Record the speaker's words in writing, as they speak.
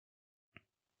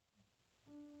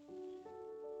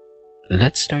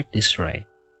Let's start this right.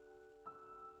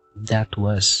 That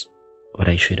was what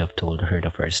I should have told her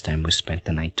the first time we spent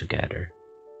the night together.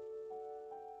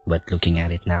 But looking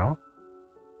at it now,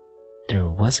 there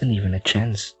wasn't even a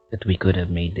chance that we could have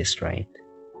made this right.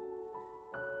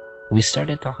 We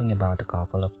started talking about a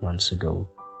couple of months ago,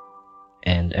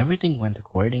 and everything went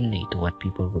accordingly to what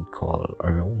people would call a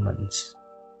romance.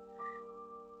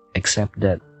 Except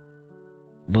that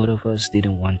both of us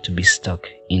didn't want to be stuck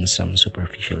in some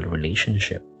superficial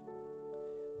relationship,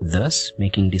 thus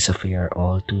making this affair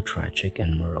all too tragic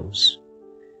and morose.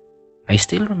 I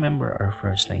still remember our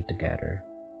first night together.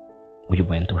 We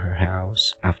went to her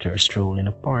house after a stroll in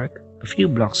a park a few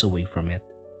blocks away from it.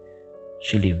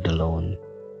 She lived alone.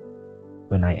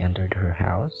 When I entered her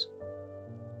house,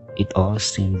 it all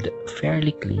seemed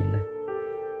fairly clean,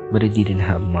 but it didn't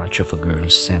have much of a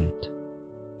girl's scent.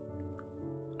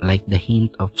 Like the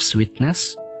hint of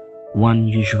sweetness one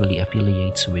usually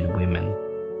affiliates with women.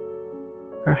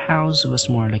 Her house was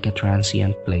more like a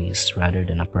transient place rather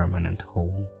than a permanent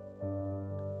home.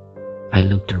 I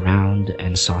looked around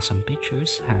and saw some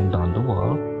pictures hanged on the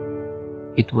wall.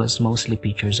 It was mostly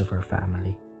pictures of her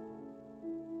family.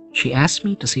 She asked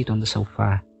me to sit on the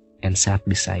sofa and sat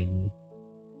beside me.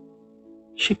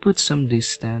 She put some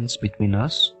distance between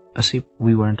us as if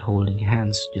we weren't holding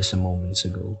hands just a moment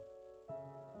ago.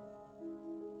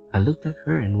 I looked at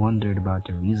her and wondered about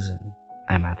the reason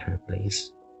I'm at her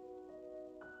place.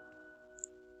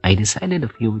 I decided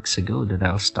a few weeks ago that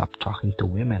I'll stop talking to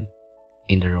women,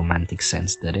 in the romantic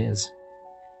sense that is.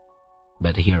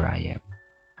 But here I am,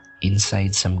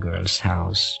 inside some girl's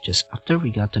house just after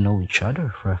we got to know each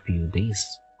other for a few days.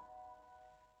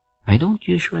 I don't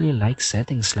usually like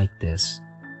settings like this.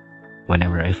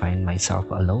 Whenever I find myself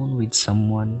alone with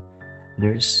someone,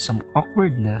 there's some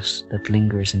awkwardness that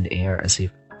lingers in the air as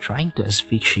if trying to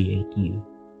asphyxiate you,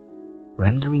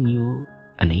 rendering you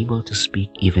unable to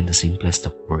speak even the simplest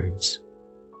of words.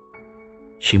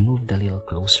 She moved a little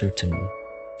closer to me,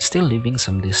 still leaving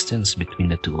some distance between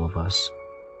the two of us.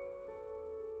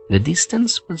 The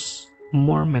distance was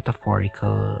more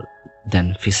metaphorical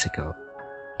than physical.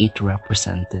 It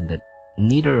represented that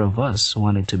neither of us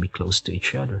wanted to be close to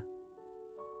each other.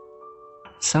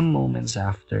 Some moments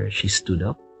after, she stood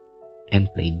up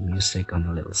and played music on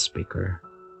a little speaker.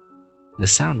 The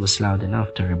sound was loud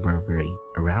enough to reverberate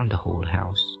around the whole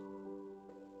house.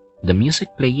 The music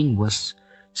playing was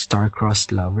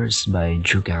Star-Crossed Lovers by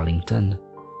Duke Ellington.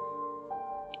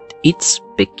 It's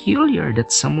peculiar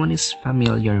that someone is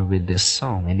familiar with this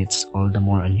song, and it's all the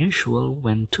more unusual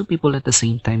when two people at the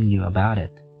same time knew about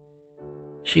it.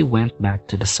 She went back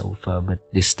to the sofa, but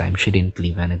this time she didn't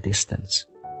leave any distance.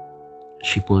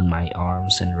 She pulled my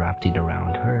arms and wrapped it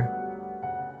around her.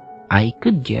 I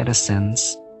could get a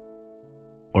sense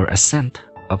or a scent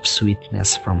of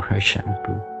sweetness from her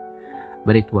shampoo,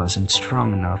 but it wasn't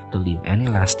strong enough to leave any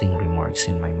lasting remarks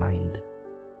in my mind.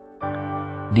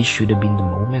 This should have been the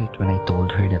moment when I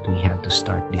told her that we had to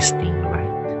start this thing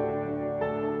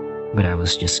right. But I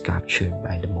was just captured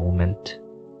by the moment.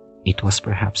 It was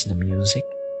perhaps the music,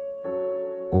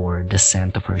 or the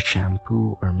scent of her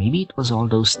shampoo, or maybe it was all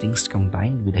those things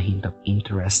combined with a hint of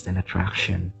interest and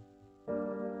attraction.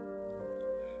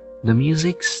 The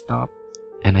music stopped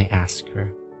and I asked her,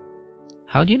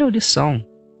 "How do you know this song?"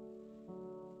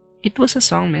 "It was a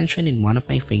song mentioned in one of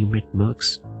my favorite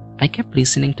books. I kept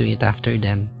listening to it after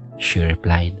then," she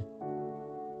replied.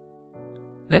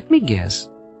 "Let me guess,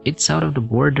 It's Out of the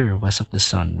Border was of the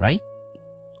Sun, right?"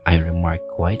 I remarked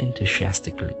quite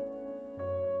enthusiastically.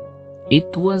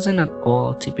 It wasn't at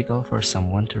all typical for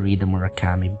someone to read a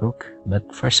Murakami book, but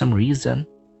for some reason,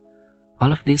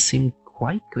 all of this seemed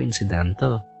quite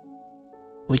coincidental.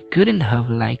 We couldn't have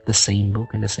liked the same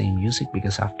book and the same music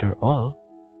because after all,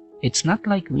 it's not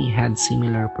like we had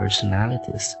similar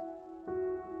personalities.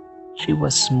 She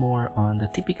was more on the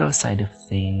typical side of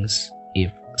things.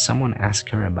 If someone asked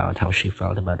her about how she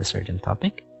felt about a certain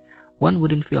topic, one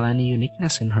wouldn't feel any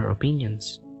uniqueness in her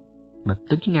opinions. But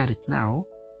looking at it now,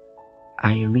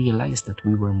 I realized that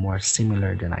we were more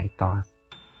similar than I thought.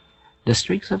 The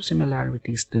streaks of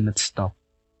similarities do not stop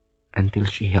until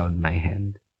she held my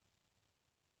hand.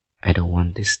 "I don't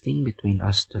want this thing between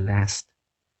us to last.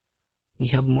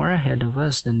 We have more ahead of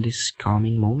us than this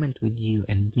calming moment with you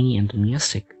and me and the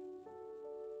music.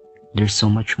 There's so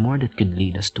much more that could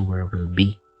lead us to where we'll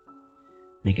be.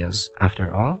 Because,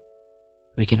 after all,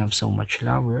 we can have so much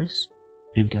lovers,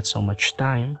 we've got so much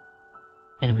time,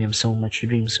 and we have so much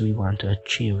dreams we want to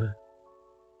achieve.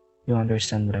 You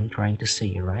understand what I'm trying to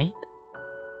say, right?"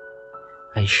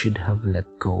 I should have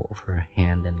let go of her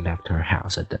hand and left her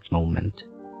house at that moment,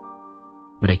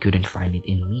 but I couldn't find it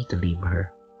in me to leave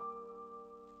her.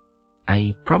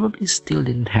 I probably still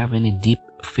didn't have any deep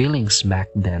feelings back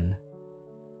then,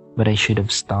 but I should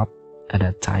have stopped at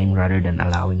that time rather than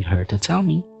allowing her to tell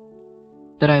me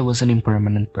that I was an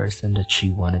impermanent person that she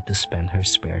wanted to spend her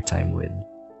spare time with.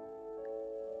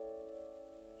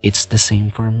 It's the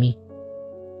same for me.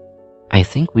 I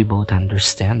think we both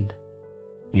understand.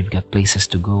 We've got places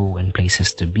to go and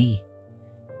places to be.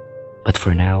 But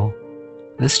for now,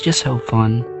 let's just have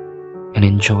fun and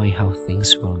enjoy how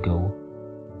things will go.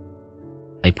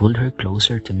 I pulled her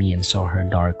closer to me and saw her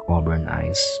dark auburn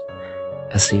eyes,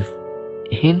 as if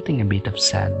hinting a bit of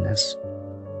sadness.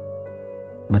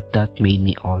 But that made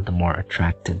me all the more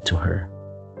attracted to her.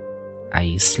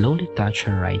 I slowly touched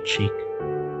her right cheek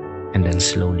and then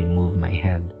slowly moved my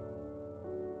head.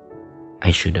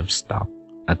 I should have stopped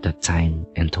at that time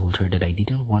and told her that I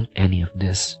didn't want any of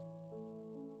this.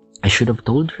 I should have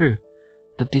told her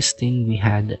that this thing we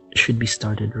had should be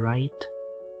started right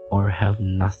or have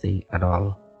nothing at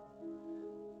all.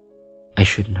 I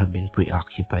shouldn't have been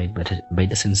preoccupied by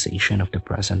the sensation of the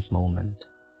present moment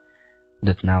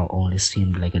that now only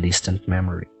seemed like a distant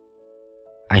memory.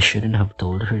 I shouldn't have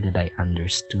told her that I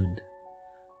understood.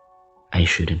 I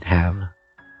shouldn't have.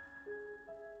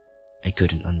 I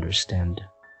couldn't understand.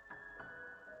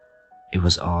 It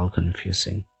was all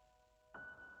confusing.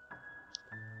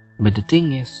 But the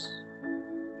thing is,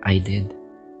 I did.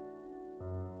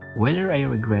 Whether I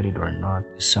regret it or not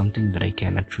is something that I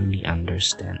cannot truly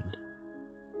understand.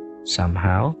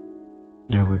 Somehow,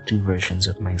 there were two versions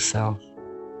of myself.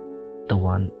 The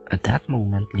one at that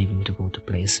moment leaving to go to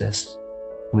places,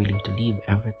 willing to leave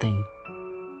everything.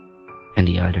 And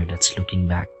the other that's looking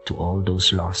back to all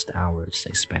those lost hours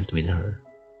I spent with her.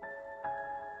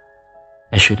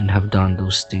 I shouldn't have done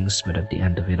those things, but at the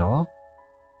end of it all,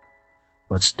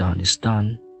 what's done is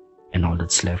done, and all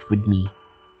that's left with me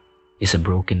is a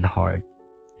broken heart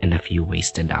and a few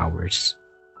wasted hours.